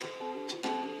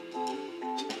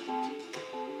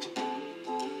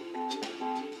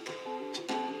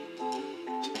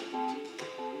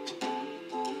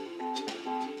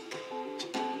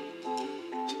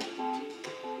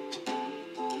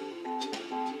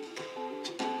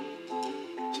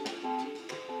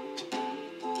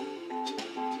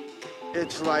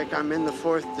It's like I'm in the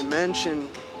fourth dimension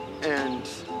and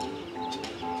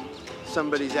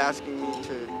somebody's asking me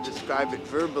to describe it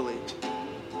verbally.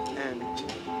 And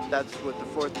that's what the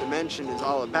fourth dimension is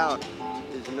all about,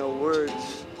 is no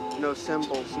words, no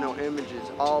symbols, no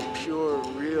images, all pure,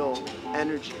 real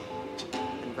energy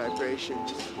and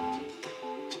vibrations.